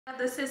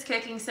This is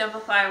Cooking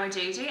Simplified with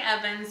JJ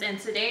Evans, and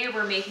today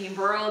we're making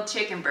broiled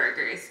chicken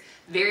burgers.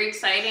 Very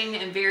exciting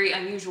and very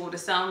unusual to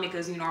some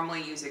because you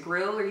normally use a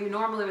grill or you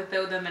normally would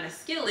throw them in a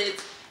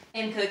skillet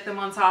and cook them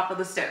on top of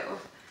the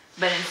stove.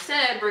 But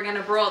instead, we're going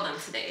to broil them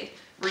today.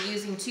 We're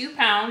using 2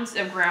 pounds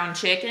of ground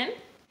chicken,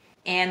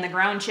 and the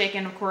ground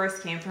chicken, of course,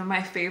 came from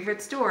my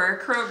favorite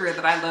store, Kroger,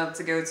 that I love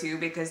to go to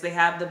because they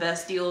have the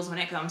best deals when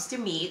it comes to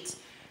meat.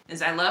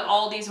 As I love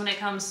Aldi's when it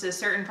comes to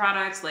certain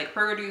products like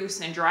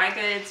produce and dry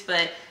goods,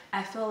 but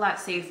I feel a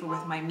lot safer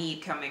with my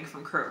meat coming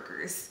from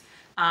Kroger's.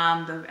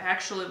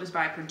 It was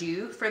by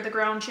Purdue for the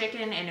ground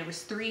chicken, and it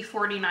was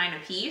 $3.49 a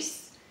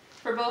piece.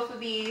 For both of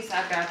these,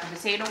 I've got the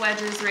potato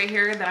wedges right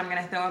here that I'm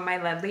going to throw in my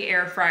lovely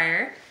air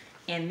fryer.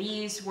 And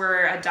these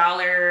were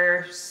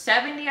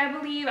 $1.70, I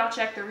believe. I'll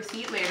check the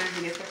receipt later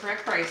to get the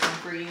correct pricing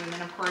for you. And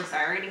then, of course,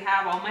 I already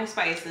have all my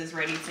spices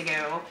ready to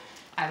go.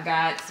 I've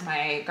got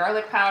my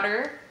garlic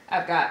powder.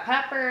 I've got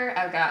pepper,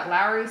 I've got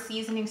Lowry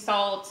seasoning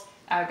salt,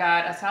 I've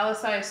got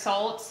italicized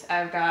salt,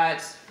 I've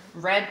got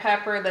red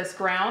pepper that's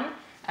ground,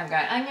 I've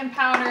got onion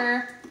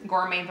powder,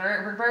 gourmet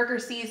burger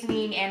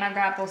seasoning, and I've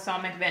got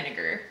balsamic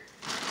vinegar.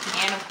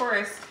 And of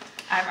course,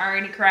 I've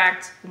already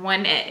cracked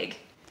 1 egg.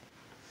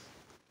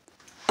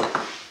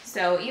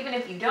 So even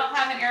if you don't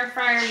have an air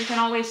fryer, you can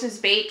always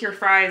just bake your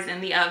fries in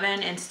the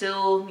oven and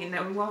still, you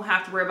won't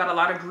have to worry about a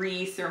lot of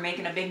grease or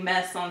making a big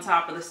mess on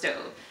top of the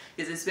stove.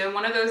 Because it's been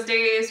one of those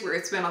days where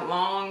it's been a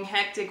long,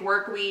 hectic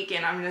work week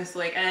and I'm just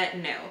like,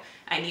 no.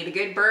 I need a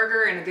good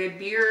burger and a good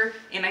beer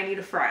and I need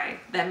a fry.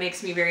 That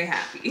makes me very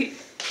happy.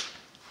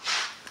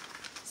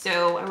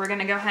 So we're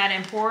gonna go ahead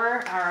and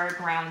pour our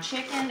ground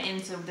chicken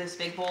into this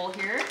big bowl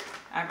here.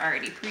 I've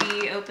already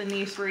pre-opened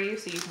these for you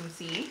so you can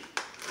see.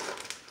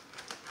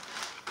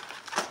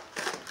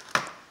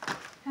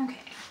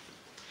 Okay,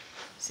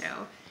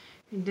 so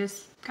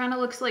this kind of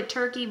looks like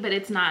turkey, but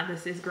it's not.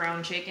 This is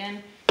ground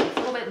chicken. It's a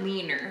little bit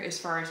leaner as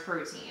far as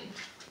protein.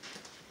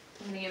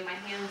 I'm gonna give my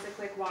hands a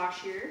quick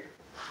wash here.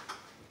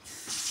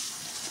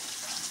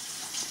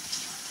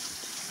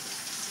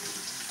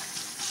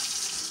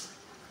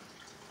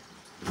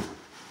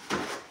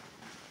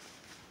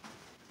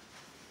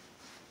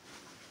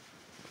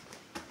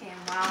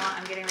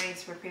 I'm getting ready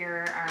to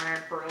prepare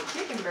our broiled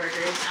chicken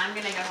burgers. I'm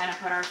going to go ahead and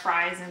put our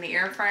fries in the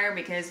air fryer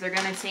because they're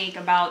going to take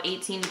about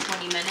 18 to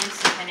 20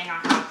 minutes depending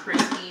on how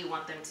crispy you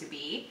want them to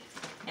be.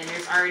 And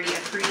there's already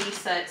a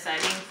preset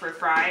setting for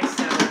fries,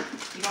 so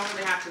you don't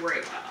really have to worry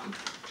about them.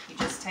 You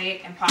just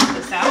take and pop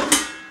this out.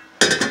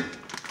 You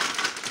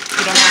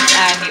don't have to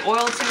add the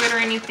oil to it or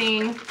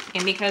anything.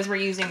 And because we're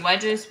using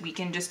wedges, we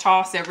can just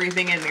toss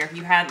everything in there. If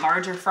you had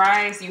larger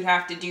fries, you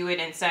have to do it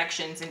in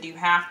sections and do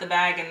half the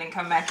bag and then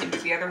come back into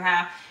the other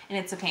half. And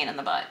it's a pain in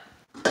the butt.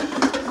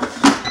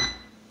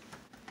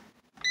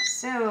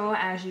 So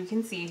as you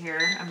can see here,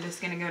 I'm just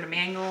gonna go to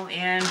manual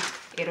and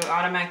it'll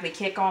automatically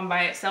kick on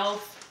by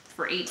itself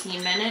for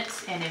 18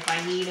 minutes. And if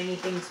I need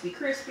anything to be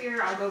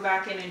crispier, I'll go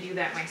back in and do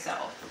that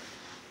myself.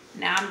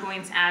 Now I'm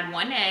going to add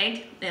 1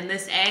 egg. And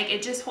this egg,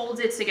 it just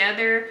holds it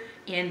together.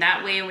 And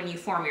that way when you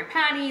form your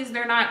patties,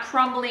 they're not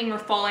crumbling or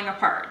falling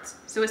apart.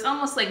 So it's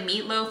almost like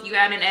meatloaf. You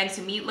add an egg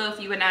to meatloaf,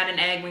 you would add an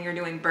egg when you're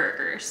doing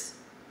burgers.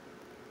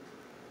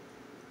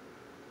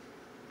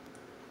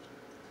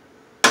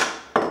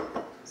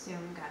 So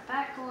we've got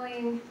that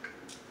going.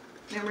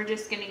 Then we're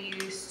just going to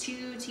use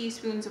 2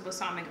 teaspoons of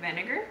balsamic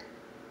vinegar.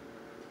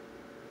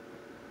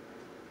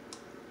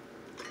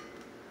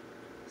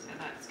 So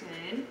that's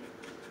good.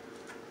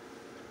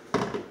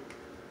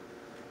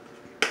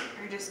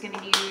 We're just going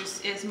to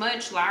use as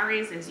much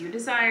Lowry's as you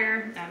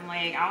desire.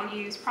 I'll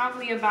use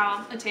probably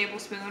about a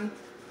tablespoon.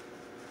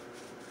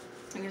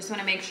 I just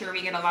want to make sure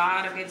we get a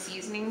lot of good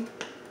seasoning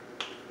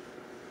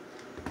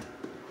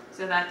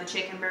so that the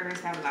chicken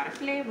burgers have a lot of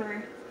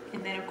flavor.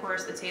 And then, of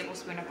course, the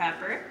tablespoon of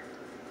pepper.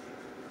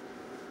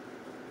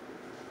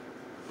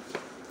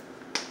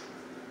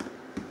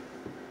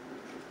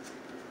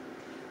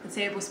 A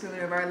tablespoon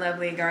of our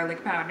lovely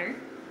garlic powder,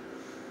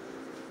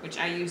 which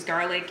I use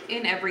garlic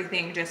in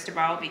everything just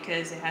about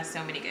because it has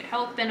so many good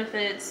health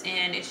benefits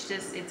and it's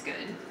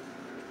good.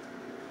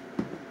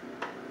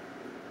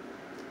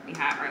 We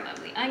have our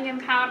lovely onion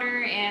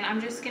powder and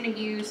I'm just going to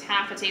use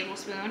half a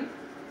tablespoon.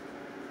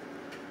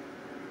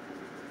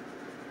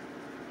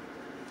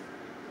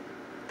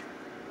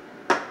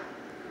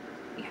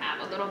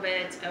 A little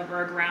bit of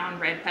our ground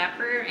red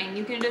pepper, and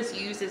you can just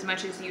use as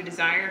much as you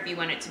desire. If you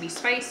want it to be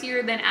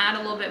spicier, then add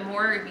a little bit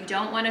more. If you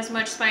don't want as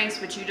much spice,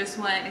 but you just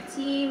want a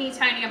teeny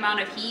tiny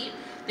amount of heat,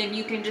 then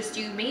you can just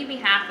do maybe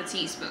half a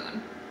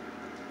teaspoon.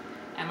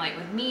 And like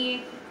with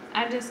me,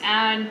 I just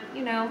add,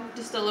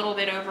 just a little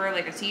bit over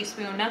like a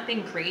teaspoon,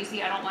 nothing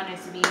crazy. I don't want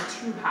it to be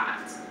too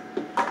hot.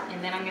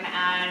 And then I'm gonna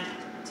add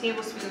a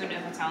tablespoon of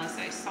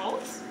italicized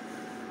salt.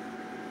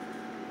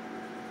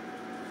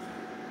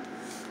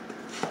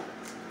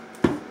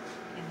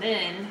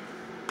 Then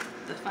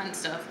the fun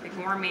stuff, the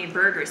gourmet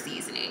burger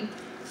seasoning.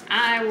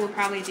 I will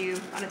probably do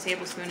about a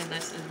tablespoon of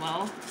this as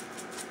well.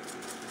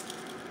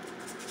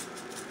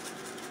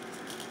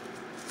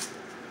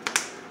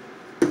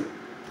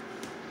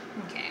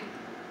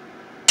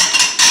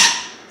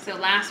 so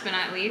last but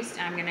not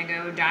least, I'm gonna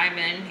go dive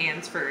in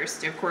hands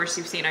first. Of course,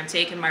 you've seen I've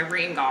taken my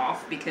ring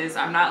off because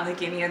I'm not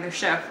like any other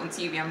chef on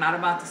TV. I'm not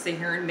about to sit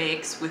here and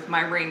mix with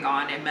my ring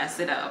on and mess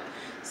it up.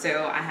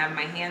 So I have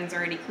my hands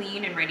already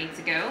clean and ready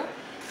to go.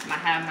 I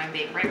have my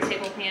big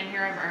rectangle pan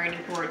here. I've already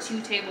poured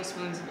 2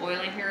 tablespoons of oil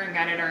in here and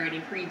got it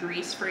already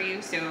pre-greased for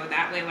you. So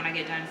that way when I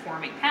get done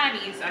forming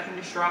patties, I can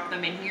just drop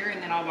them in here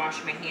and then I'll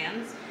wash my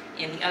hands.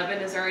 And the oven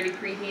is already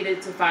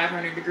preheated to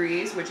 500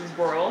 degrees, which is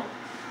broil.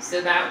 So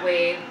that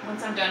way,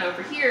 once I'm done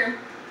over here,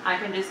 I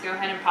can just go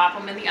ahead and pop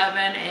them in the oven,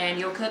 and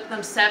you'll cook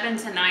them 7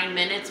 to 9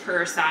 minutes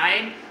per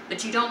side,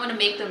 but you don't want to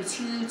make them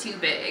too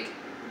big,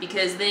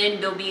 because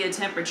then there'll be a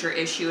temperature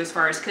issue as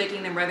far as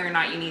cooking them, whether or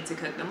not you need to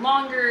cook them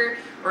longer,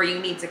 or you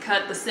need to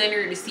cut the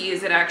center to see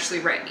is it actually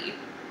ready.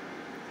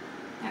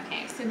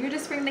 Okay, so if you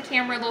just bring the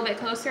camera a little bit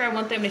closer, I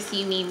want them to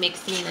see me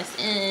mixing this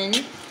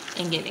in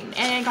and getting the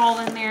egg all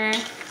in there.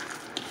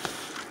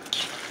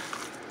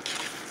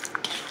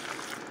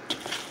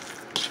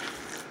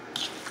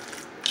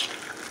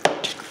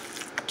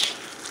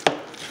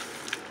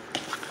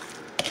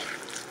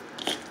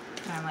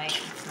 I'm like,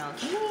 it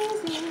smells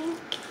amazing.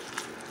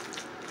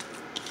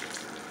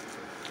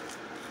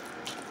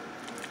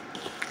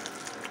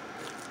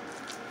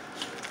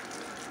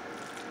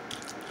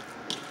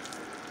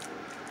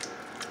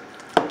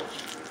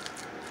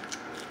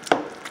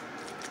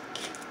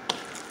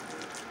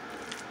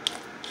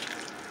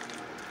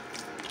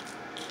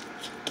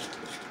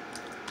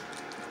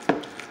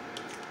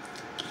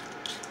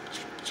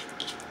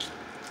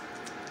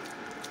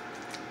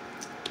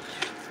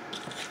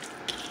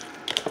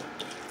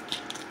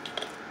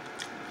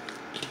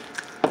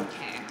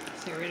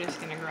 So we're just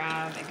gonna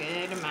grab a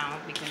good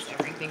amount because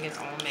everything is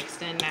all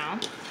mixed in now.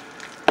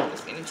 I'm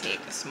just gonna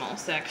take a small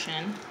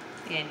section,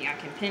 and I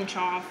can pinch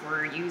off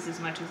or use as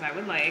much as I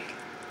would like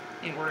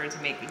in order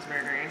to make these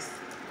burgers.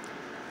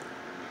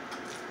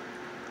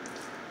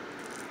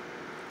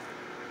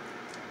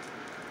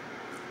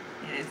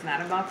 And it's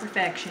not about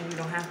perfection. You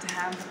don't have to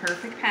have the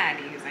perfect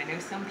patties. I know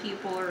some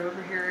people are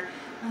over here,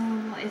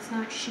 oh, well, it's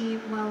not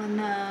shaped well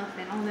enough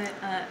and all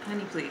that.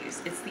 Honey,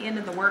 please. It's the end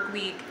of the work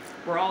week.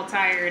 We're all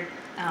tired.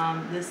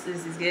 This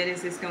is as good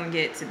as it's going to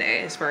get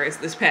today as far as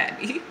this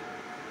patty.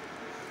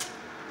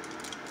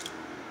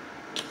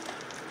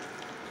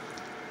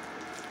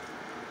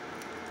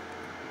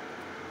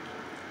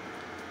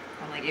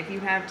 Like, if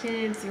you have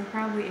kids, you're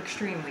probably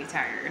extremely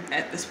tired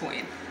at this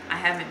point. I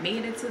haven't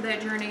made it to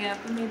that journey yet,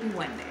 but maybe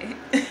one day.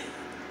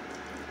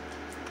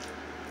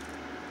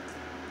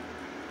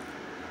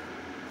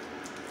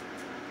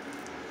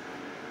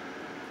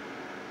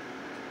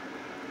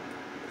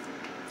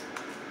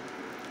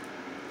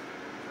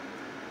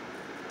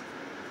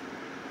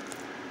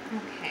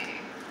 Okay.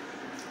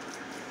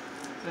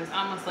 So it's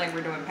almost like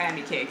we're doing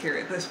patty cake here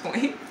at this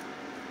point.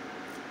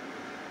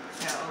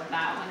 So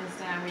that one is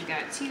done. We've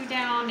got 2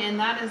 down, and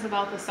that is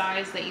about the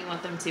size that you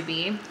want them to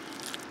be.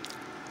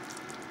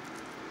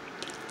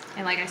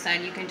 And like I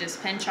said, you can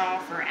just pinch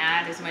off or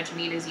add as much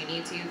meat as you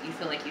need to if you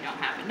feel like you don't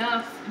have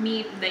enough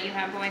meat that you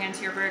have going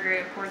into your burger.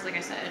 Of course, like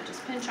I said,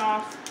 just pinch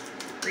off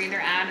or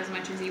either add as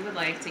much as you would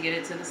like to get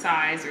it to the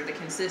size or the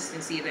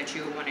consistency that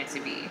you would want it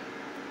to be.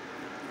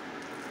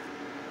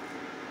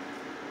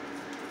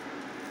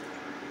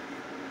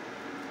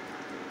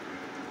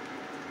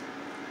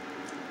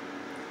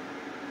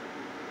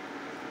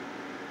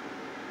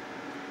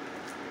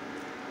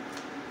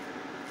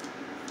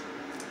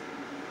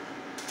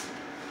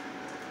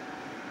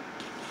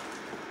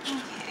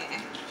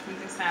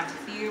 Have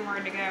a few more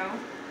to go.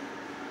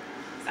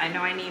 So I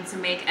know I need to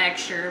make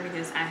extra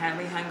because I have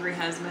a hungry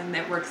husband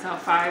that works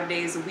out 5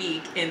 days a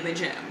week in the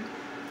gym.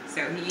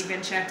 So he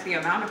even checked the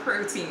amount of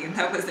protein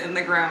that was in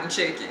the ground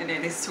chicken,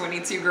 and it's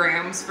 22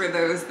 grams for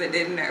those that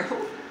didn't know.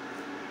 Okay,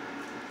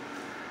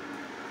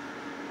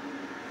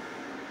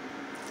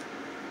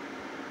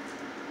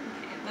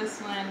 this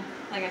one,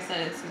 like I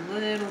said, it's a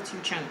little too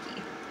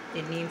chunky.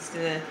 It needs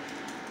to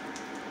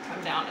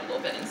come down a little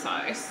bit in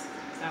size.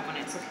 I want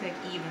it to cook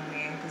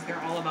evenly because they're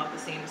all about the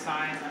same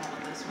size. I don't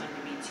want this one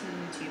to be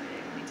too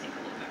big. Let me take a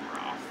little bit more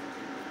off.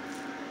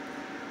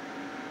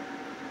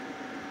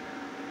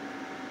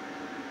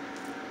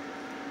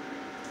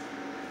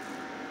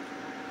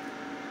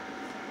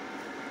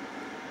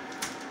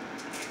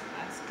 Okay,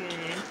 that's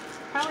good.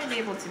 Probably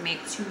be able to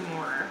make 2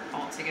 more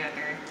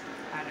altogether.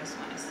 I just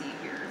want to see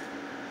here.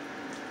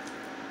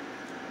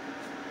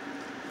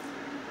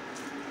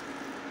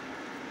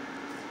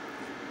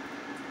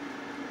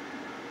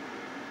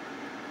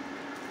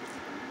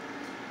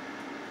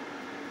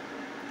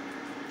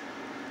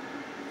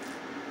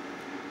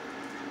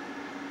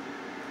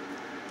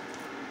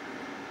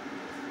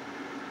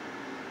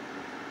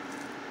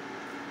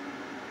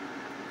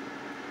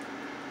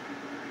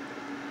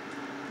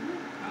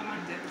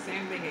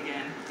 Same thing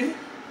again.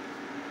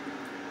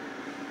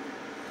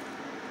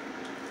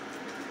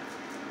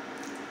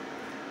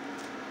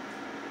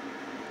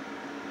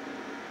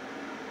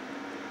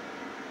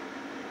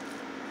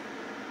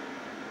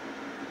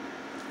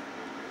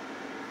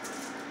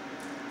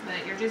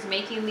 But you're just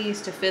making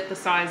these to fit the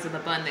size of the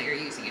bun that you're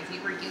using. If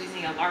you were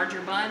using a larger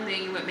bun,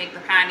 then you would make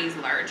the patties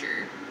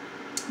larger.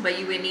 But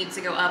you would need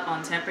to go up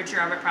on temperature.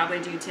 I would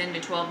probably do 10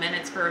 to 12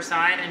 minutes per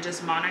side and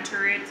just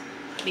monitor it,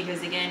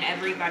 because again,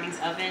 everybody's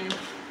oven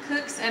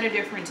cooks at a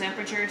different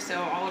temperature,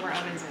 so all of our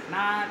ovens are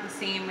not the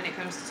same when it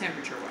comes to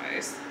temperature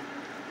wise.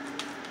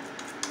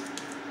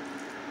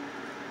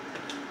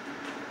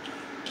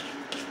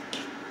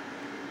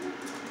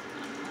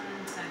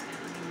 One second,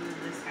 let me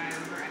move this guy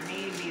over. I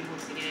may be able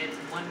to get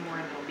one more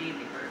little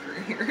baby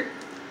burger here.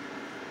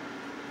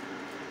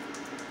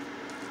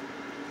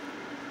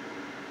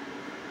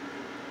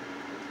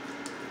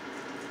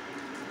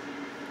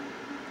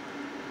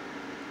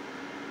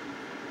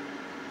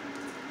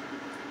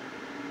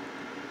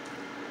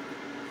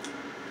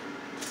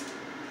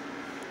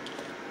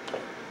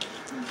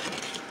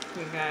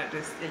 We got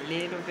just a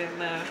little bit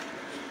left.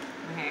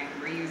 Okay,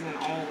 we're using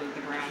all of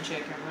the ground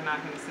chicken. We're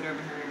not going to sit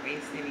over here and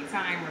waste any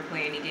time or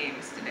play any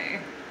games today.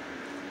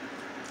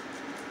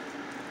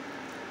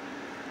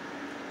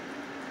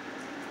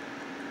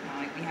 Not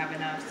like we have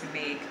enough to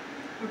make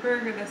a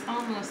burger that's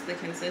almost the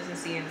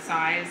consistency and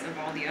size of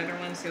all the other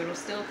ones, so it'll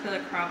still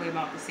cook probably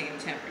about the same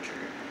temperature.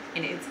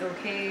 And it's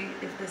okay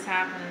if this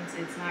happens.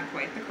 It's not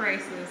quite the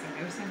crisis.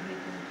 I know some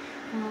people,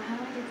 well, how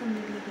do I get them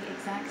to be the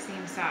exact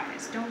same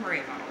size? Don't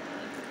worry about all that.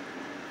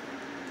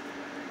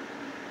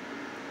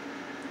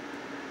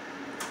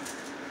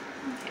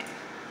 Okay,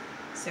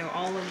 so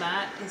all of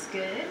that is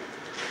good.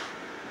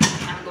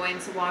 I'm going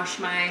to wash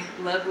my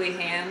lovely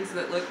hands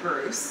that look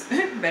gross.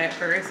 But at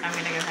first, I'm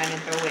going to go ahead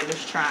and throw away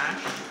this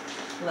trash.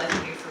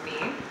 Luckily for me,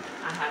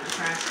 I have a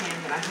trash can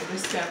that I can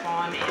just step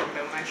on and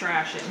throw my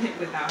trash in it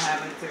without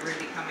having to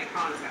really come in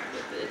contact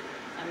with it.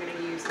 I'm going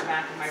to use the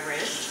back of my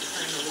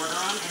wrist, turn the water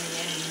on, and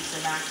again use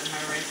the back of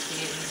my wrist to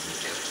get me some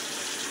soap.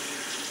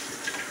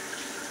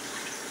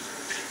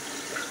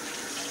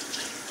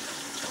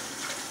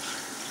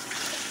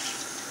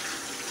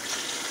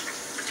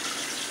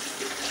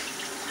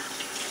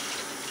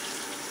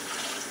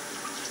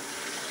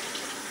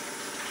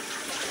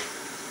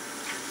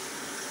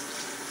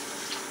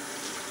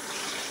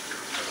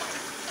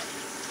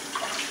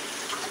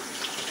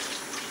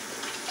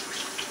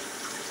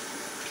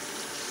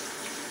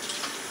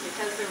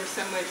 Because there was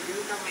so much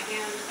goop on my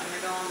hands, I'm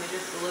going to go on with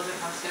just a little bit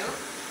more soap.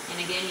 And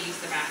again, use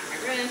the back of my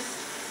wrist.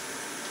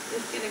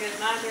 Just going to get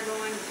that there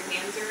going because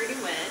your hands are already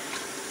wet.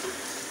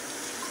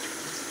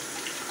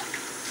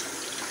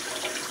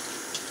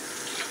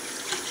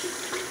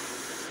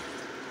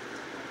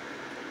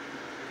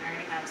 I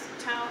already have some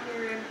towel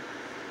here.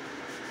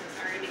 It's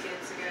already good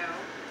to go.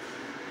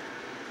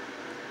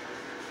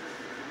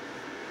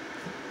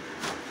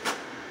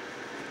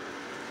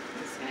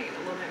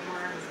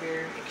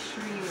 They're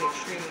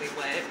extremely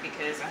wet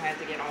because I had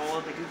to get all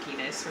of the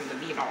gookiness from the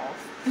meat off.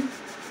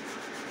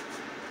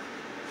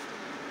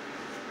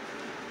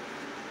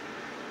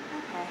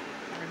 Okay,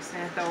 we're just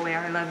going to throw away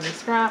our lovely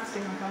scraps.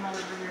 They're going to come all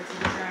over here to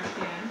the trash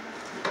can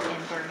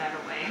and throw that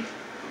away.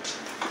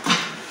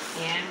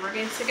 And we're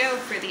good to go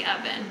for the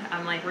oven.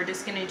 We're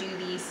just going to do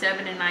these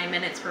 7 to 9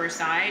 minutes per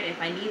side. If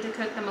I need to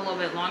cook them a little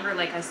bit longer,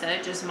 like I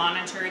said, just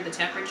monitor the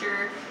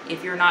temperature.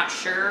 If you're not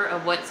sure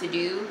of what to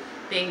do,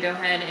 then go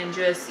ahead and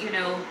just,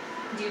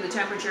 do the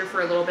temperature for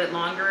a little bit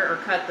longer or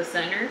cut the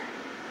center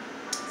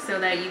so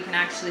that you can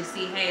actually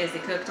see, hey, is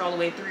it cooked all the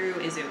way through?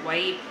 Is it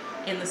white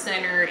in the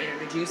center? Are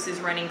the juices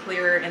running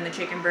clear in the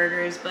chicken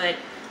burgers? But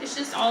it's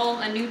just all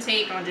a new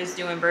take on just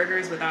doing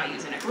burgers without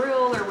using a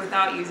grill or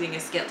without using a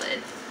skillet.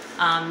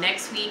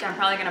 Next week, I'm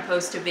probably going to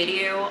post a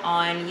video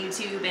on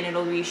YouTube, and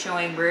it'll be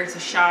showing where to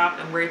shop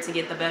and where to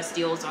get the best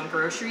deals on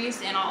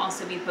groceries. And I'll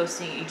also be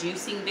posting a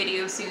juicing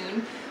video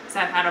soon. So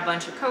I've had a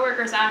bunch of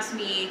coworkers ask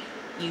me,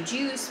 you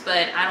juice,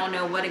 but I don't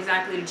know what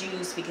exactly to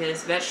juice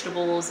because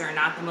vegetables are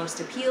not the most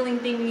appealing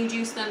thing when you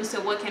juice them. So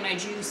what can I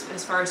juice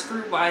as far as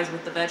fruit wise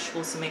with the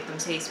vegetables to make them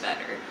taste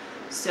better?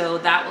 So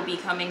that will be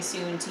coming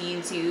soon to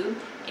YouTube.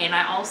 And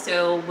I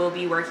also will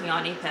be working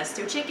on a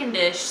pesto chicken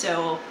dish.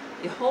 So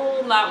a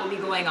whole lot will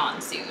be going on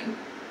soon.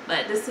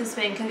 But this has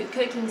been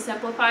Cooking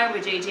Simplified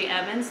with JJ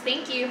Evans.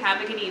 Thank you.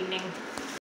 Have a good evening.